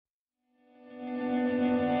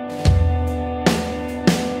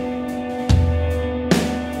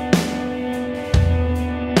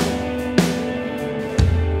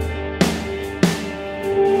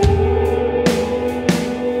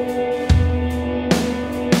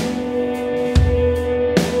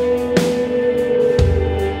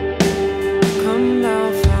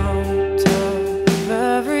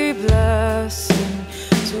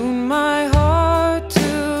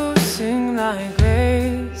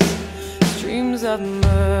streams of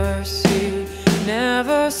mercy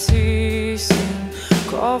never ceasing,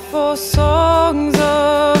 call for songs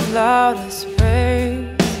of loudest praise.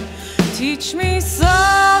 Teach me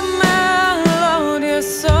some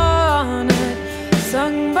melodious sonnet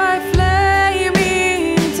sung by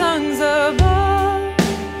flaming tongues above.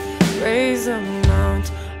 Raise a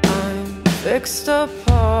mount I'm fixed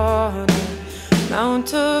upon, a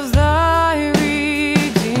mount of thy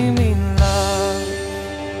redeeming love.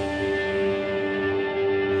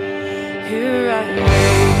 Here I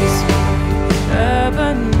raise my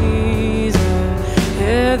Ebenezer,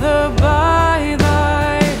 hither by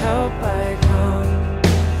thy help I come,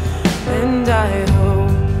 and I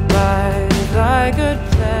hope by thy good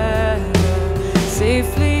pleasure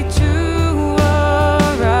safely to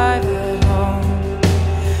arrive at home.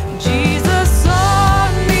 Jesus saw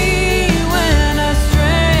me when a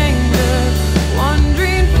stranger,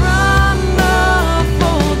 wandering from the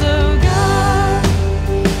fold of God,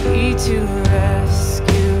 he to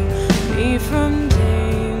rescue me from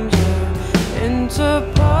danger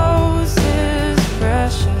interposed his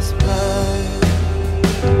precious blood.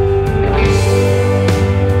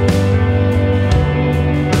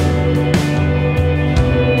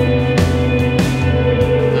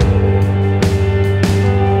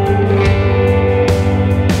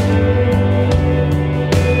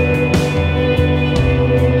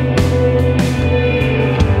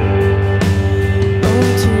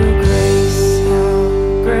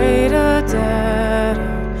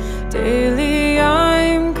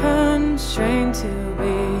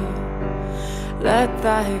 Let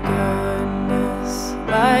thy goodness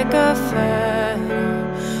like a fetter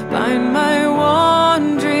bind my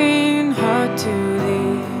wandering heart to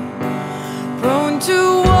thee. Prone to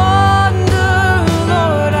wander,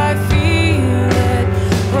 Lord, I feel it,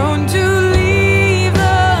 prone to leave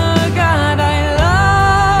the God I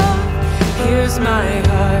love. Here's my